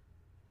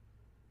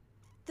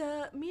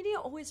 the media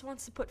always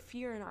wants to put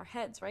fear in our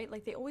heads, right?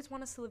 Like, they always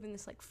want us to live in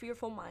this, like,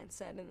 fearful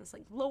mindset and this,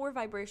 like, lower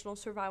vibrational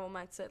survival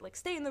mindset, like,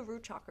 stay in the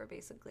root chakra,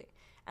 basically,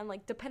 and,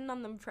 like, depend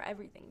on them for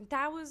everything.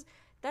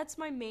 That's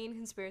my main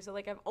conspiracy.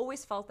 Like, I've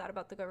always felt that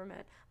about the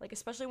government, like,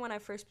 especially when I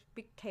first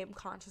became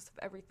conscious of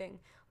everything.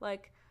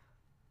 Like,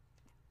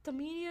 the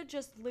media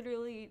just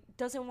literally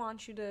doesn't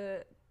want you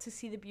to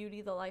see the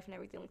beauty, the life, and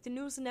everything. Like, the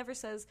news never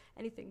says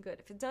anything good.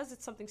 If it does,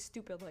 it's something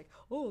stupid like,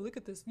 oh, look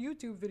at this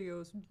YouTube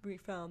videos we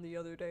found the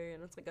other day,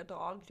 and it's like a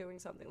dog doing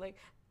something. Like,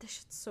 this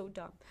shit's so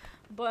dumb.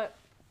 But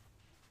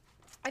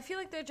I feel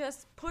like they're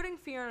just putting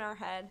fear in our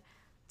head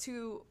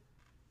to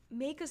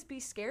make us be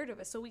scared of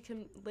it so we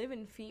can live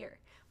in fear.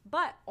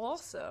 But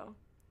also,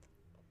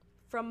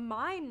 from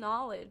my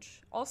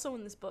knowledge, also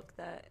in this book,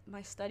 that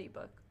my study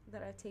book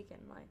that I've taken,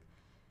 like,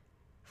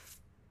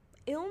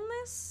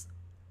 illness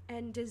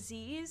and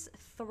disease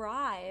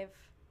thrive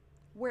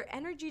where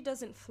energy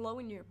doesn't flow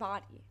in your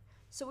body.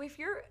 So if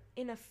you're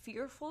in a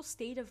fearful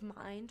state of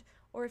mind,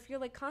 or if you're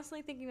like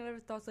constantly thinking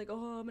negative thoughts like,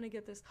 oh, I'm gonna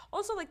get this.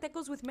 Also, like, that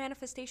goes with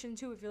manifestation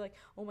too. If you're like,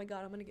 oh my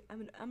god, I'm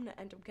gonna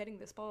end up getting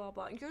this, blah blah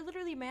blah, and you're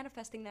literally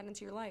manifesting that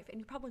into your life, and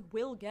you probably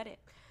will get it.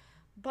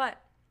 But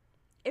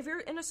if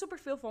you're in a super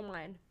fearful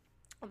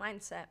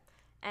mindset,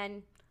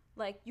 and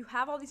like you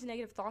have all these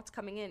negative thoughts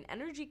coming in,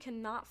 energy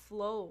cannot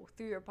flow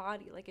through your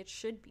body like it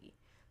should be.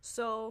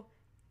 So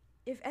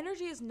if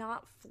energy is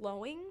not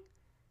flowing,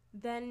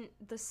 then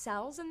the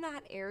cells in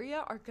that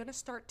area are gonna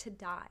start to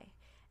die.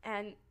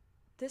 And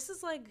this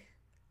is like,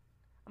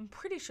 I'm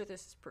pretty sure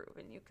this is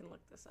proven. You can look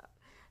this up.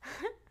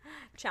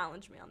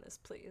 Challenge me on this,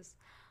 please.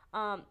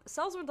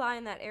 Cells will die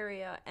in that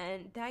area,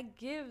 and that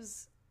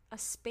gives a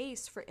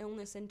space for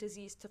illness and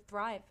disease to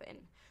thrive in.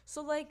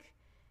 So, like,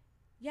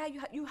 yeah,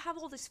 you have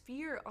all this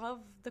fear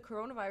of the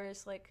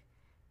coronavirus, like,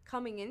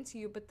 coming into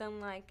you, but then,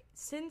 like,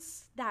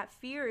 since that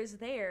fear is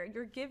there,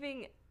 you're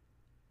giving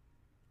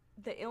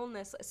the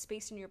illness a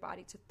space in your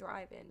body to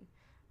thrive in.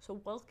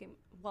 So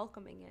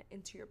welcoming it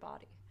into your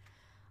body.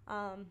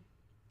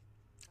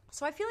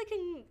 So I feel like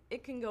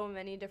it can go in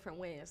many different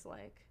ways.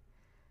 Like,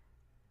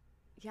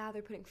 yeah,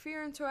 they're putting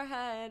fear into our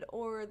head,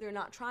 or they're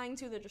not trying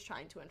to, they're just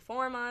trying to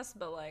inform us.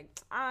 But, like,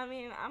 I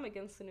mean, I'm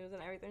against the news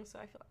and everything, so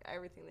I feel like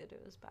everything they do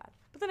is bad.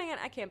 But then again,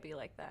 I can't be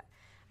like that.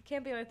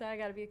 I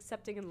gotta be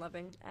accepting and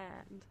loving,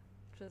 and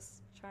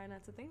just try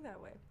not to think that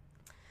way.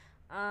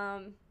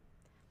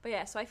 But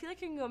yeah, so I feel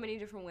like it can go many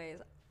different ways.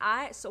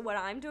 So what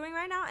I'm doing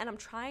right now, and I'm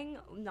trying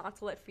not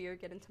to let fear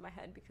get into my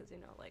head, because, you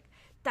know, like,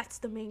 that's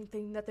the main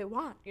thing that they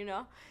want, you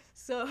know?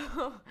 So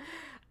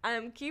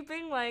I'm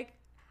keeping, like,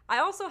 I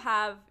also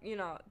have, you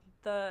know,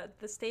 the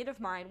state of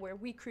mind where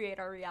we create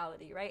our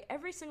reality, right?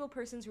 Every single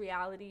person's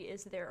reality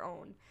is their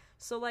own.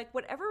 So, like,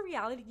 whatever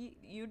reality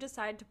you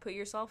decide to put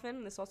yourself in,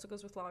 and this also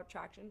goes with law of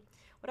attraction,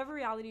 whatever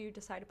reality you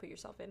decide to put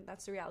yourself in,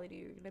 that's the reality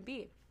you're going to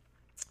be.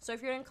 So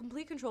if you're in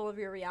complete control of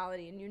your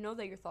reality, and you know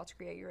that your thoughts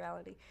create your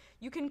reality,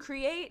 you can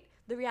create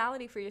the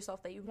reality for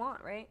yourself that you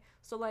want, right?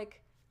 So,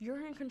 like,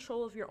 you're in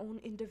control of your own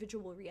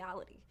individual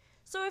reality.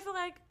 So if,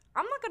 like,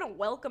 I'm not going to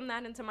welcome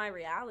that into my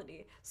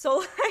reality.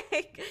 So,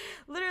 like,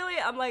 literally,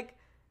 I'm, like,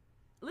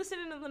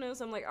 listening to the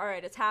news, I'm like, all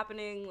right, it's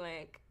happening.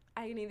 Like,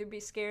 I can either be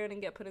scared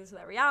and get put into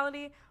that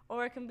reality,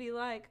 or I can be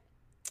like,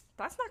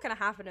 that's not going to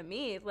happen to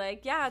me.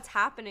 Like, yeah, it's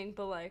happening,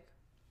 but, like,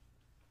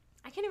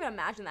 I can't even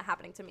imagine that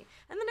happening to me.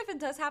 And then if it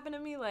does happen to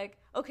me, like,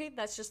 okay,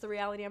 that's just the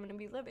reality I'm going to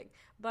be living.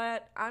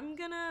 But I'm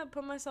going to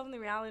put myself in the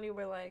reality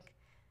where, like,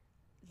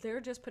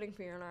 they're just putting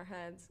fear in our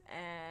heads,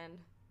 and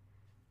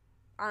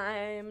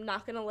I'm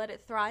not going to let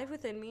it thrive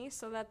within me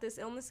so that this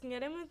illness can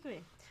get in with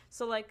me.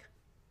 So, like,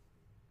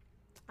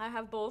 I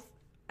have both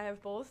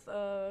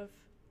of,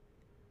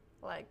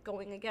 like,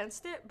 going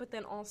against it, but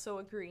then also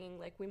agreeing,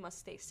 like, we must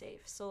stay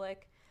safe. So,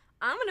 like,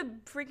 I'm going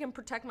to freaking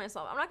protect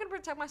myself. I'm not going to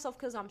protect myself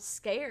because I'm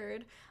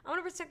scared. I'm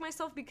going to protect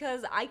myself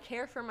because I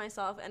care for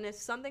myself. And if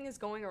something is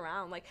going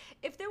around, like,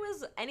 if there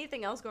was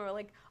anything else going on,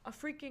 like, a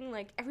freaking,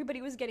 like,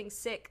 everybody was getting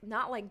sick,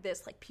 not like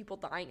this, like, people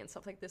dying and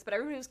stuff like this, but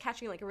everybody was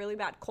catching, like, a really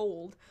bad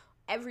cold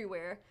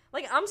everywhere,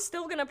 like, I'm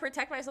still going to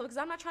protect myself because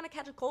I'm not trying to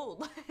catch a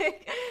cold.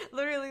 Like,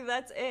 literally,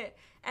 that's it.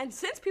 And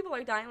since people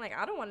are dying, like,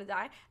 I don't want to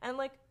die. And,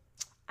 like,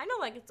 I know,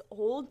 like, it's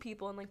old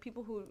people and, like,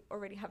 people who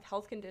already have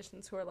health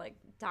conditions who are, like,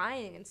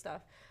 dying and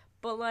stuff.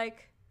 But,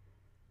 like,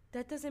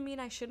 that doesn't mean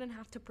I shouldn't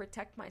have to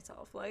protect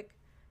myself. Like,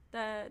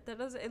 that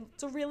doesn't,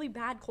 it's a really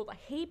bad cold. I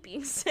hate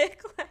being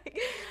sick. Like,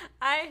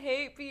 I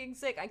hate being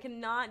sick. I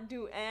cannot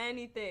do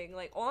anything.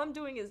 Like, all I'm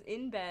doing is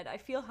in bed. I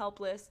feel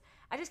helpless.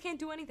 I just can't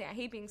do anything. I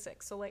hate being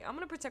sick. So, like, I'm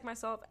going to protect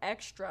myself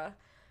extra.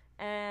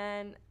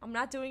 And I'm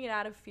not doing it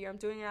out of fear. I'm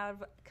doing it out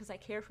of, because I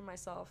care for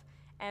myself.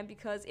 And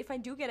because if I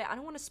do get it, I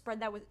don't want to spread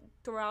that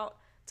throughout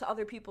to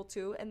other people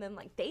too, and then,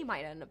 like, they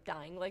might end up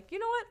dying. Like, you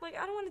know what?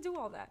 Like, I don't want to do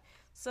all that.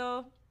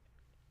 So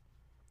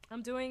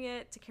I'm doing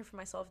it to care for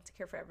myself and to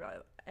care for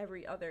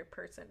every other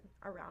person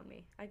around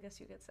me, I guess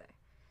you could say.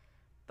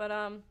 But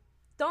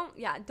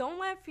don't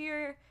let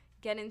fear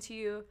get into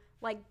you.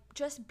 Like,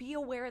 just be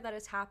aware that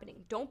it's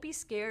happening. Don't be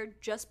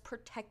scared. Just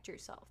protect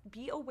yourself.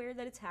 Be aware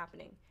that it's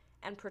happening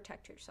and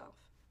protect yourself.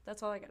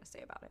 That's all I gotta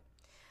say about it.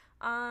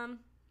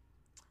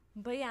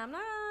 But yeah, I'm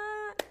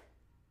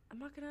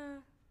not gonna.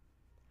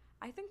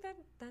 I think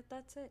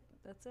that's it.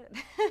 That's it.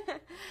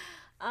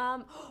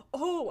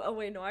 Oh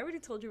wait, no, I already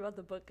told you about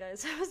the book,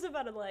 guys. I was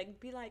about to, like,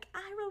 be like,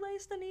 I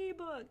released an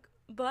ebook.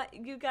 But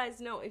you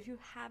guys know, if you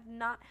have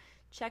not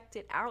checked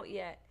it out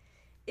yet,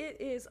 it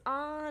is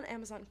on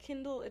Amazon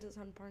Kindle, it is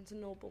on Barnes &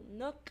 Noble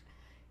Nook,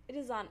 it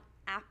is on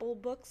Apple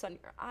Books on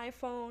your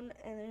iPhone,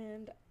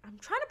 and I'm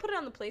trying to put it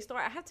on the Play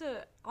Store.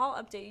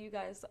 I'll update you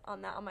guys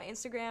on that on my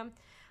Instagram.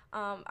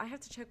 I have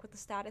to check what the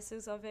status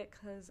is of it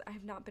because I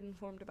have not been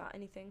informed about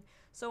anything.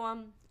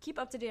 So keep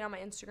up to date on my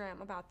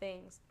Instagram about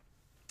things.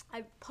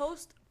 I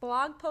post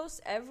blog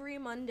posts every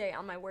Monday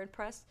on my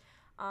WordPress.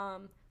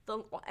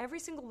 Every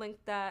single link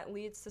that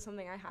leads to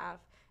something I have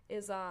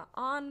is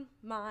on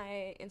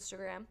my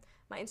Instagram.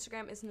 My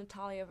Instagram is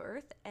Natalia of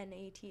Earth,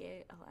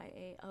 Natalia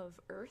of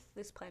Earth,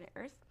 this planet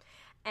Earth.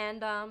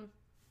 And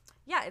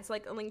yeah, it's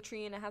like a link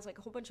tree, and it has like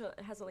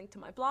it has a link to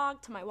my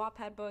blog, to my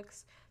Wattpad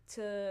books,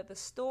 to the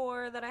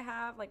store that I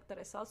have, like that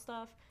I sell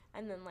stuff,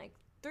 and then like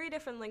 3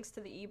 different links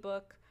to the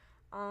ebook.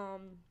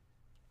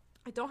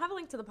 I don't have a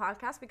link to the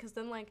podcast because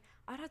then like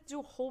I'd have to do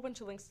a whole bunch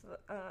of links to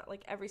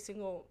like every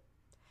single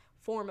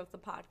form of the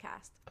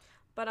podcast.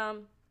 But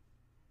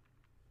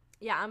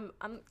yeah,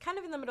 I'm kind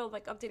of in the middle of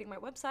like updating my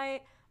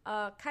website,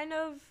 kind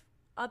of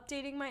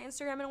updating my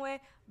Instagram in a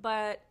way.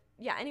 But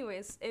yeah,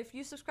 anyways, if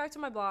you subscribe to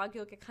my blog,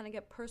 you'll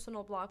get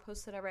personal blog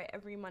posts that I write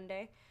every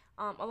Monday.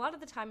 A lot of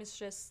the time it's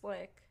just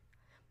like,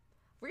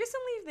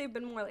 recently they've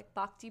been more like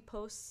bhakti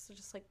posts, so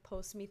just like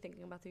posts me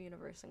thinking about the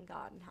universe and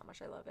God and how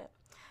much I love it.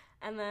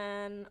 And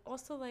then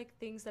also like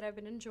things that I've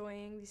been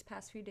enjoying these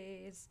past few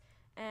days,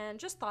 and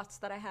just thoughts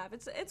that I have.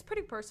 It's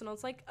pretty personal.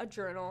 It's like a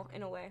journal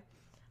in a way,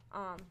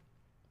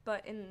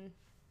 but in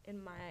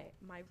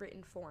my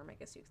written form, I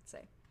guess you could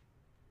say.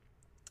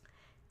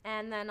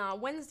 And then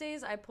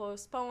Wednesdays I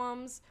post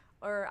poems,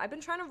 or I've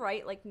been trying to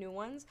write like new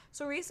ones.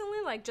 So recently,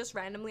 like just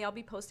randomly, I'll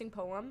be posting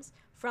poems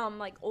from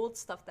like old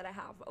stuff that I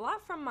have. A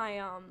lot from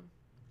my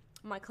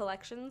my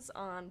collections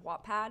on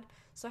Wattpad.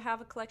 So I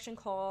have a collection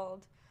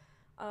called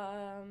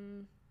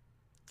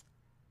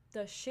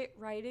The Shit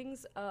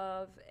Writings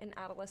of an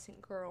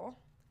Adolescent Girl,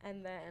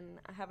 and then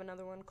I have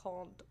another one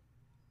called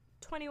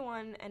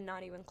 21 and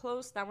Not Even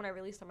Close. That one I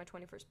released on my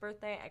 21st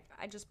birthday.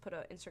 I just put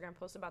an Instagram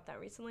post about that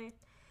recently.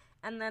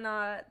 And then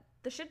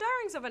The Shit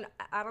Diaries of an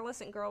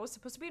Adolescent Girl was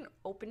supposed to be an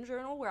open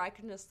journal where I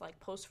can just like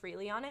post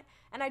freely on it,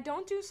 and I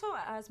don't do so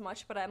as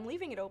much, but I'm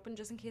leaving it open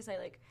just in case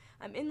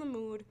I'm in the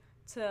mood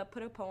to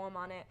put a poem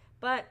on it.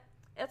 But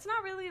it's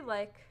not really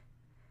like,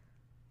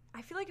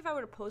 I feel like if I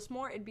were to post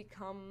more, it'd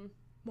become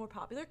more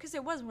popular, because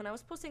it was, when I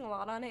was posting a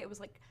lot on it, it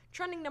was like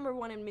trending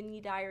 #1 in Mini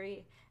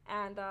Diary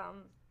and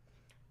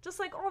just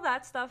like all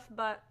that stuff.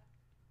 But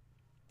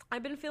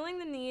I've been feeling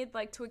the need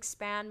like to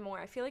expand more.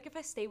 I feel like if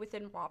I stay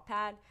within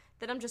Wattpad,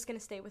 then I'm just gonna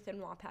stay within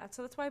Wattpad.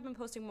 So that's why I've been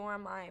posting more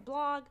on my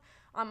blog,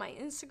 on my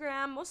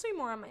Instagram, mostly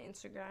more on my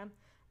Instagram,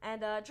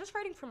 and just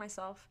writing for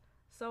myself.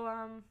 So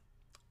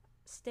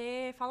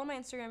follow my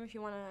Instagram if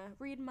you want to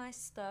read my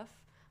stuff.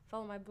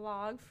 Follow my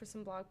blog for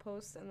some blog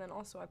posts, and then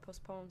also I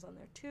post poems on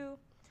there too.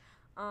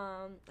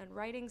 And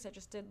writings, I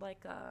just did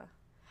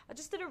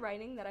a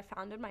writing that I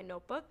found in my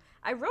notebook.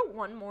 I wrote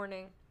one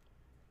morning.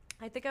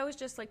 I think I was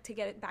just like, to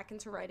get it back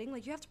into writing,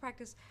 like you have to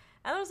practice.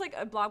 And there was like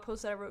a blog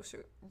post that I wrote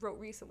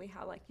recently,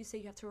 how like you say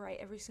you have to write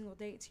every single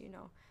day to,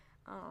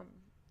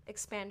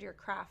 expand your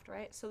craft,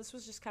 right? So this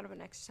was just kind of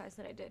an exercise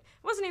that I did.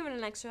 It wasn't even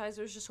an exercise,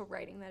 it was just a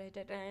writing that I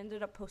did, and I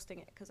ended up posting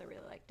it because I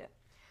really liked it.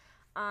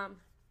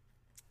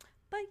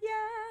 But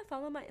yeah,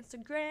 follow my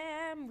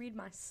Instagram, read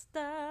my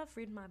stuff,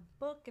 read my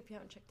book if you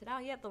haven't checked it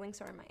out yet. The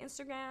links are in my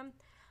Instagram.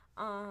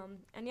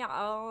 And yeah,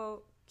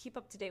 I'll keep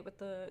up to date with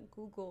the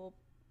Google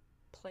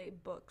Play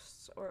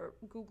Books, or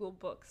Google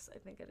Books, I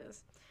think it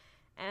is.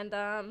 And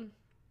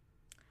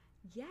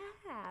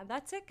yeah,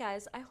 that's it,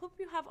 guys. I hope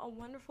you have a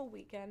wonderful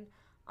weekend.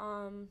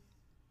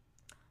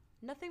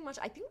 Nothing much.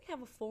 I think we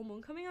have a full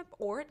moon coming up,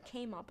 or it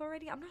came up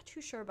already. I'm not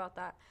too sure about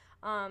that.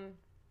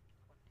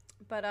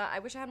 But I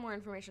wish I had more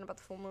information about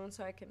the full moon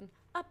so I can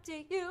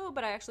update you,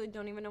 but I actually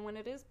don't even know when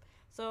it is.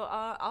 So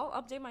I'll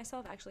update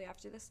myself actually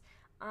after this.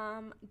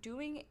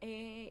 Doing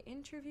a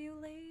interview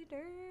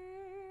later.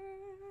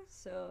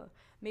 So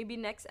maybe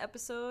next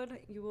episode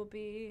you'll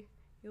be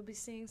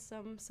seeing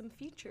some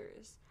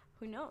features.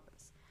 Who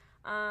knows?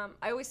 I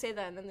always say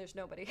that and then there's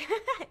nobody.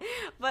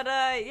 But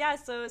yeah,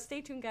 so stay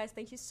tuned, guys.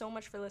 Thank you so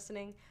much for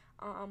listening.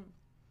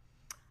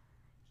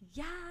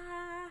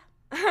 Yeah.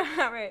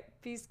 All right.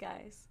 Peace,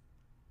 guys.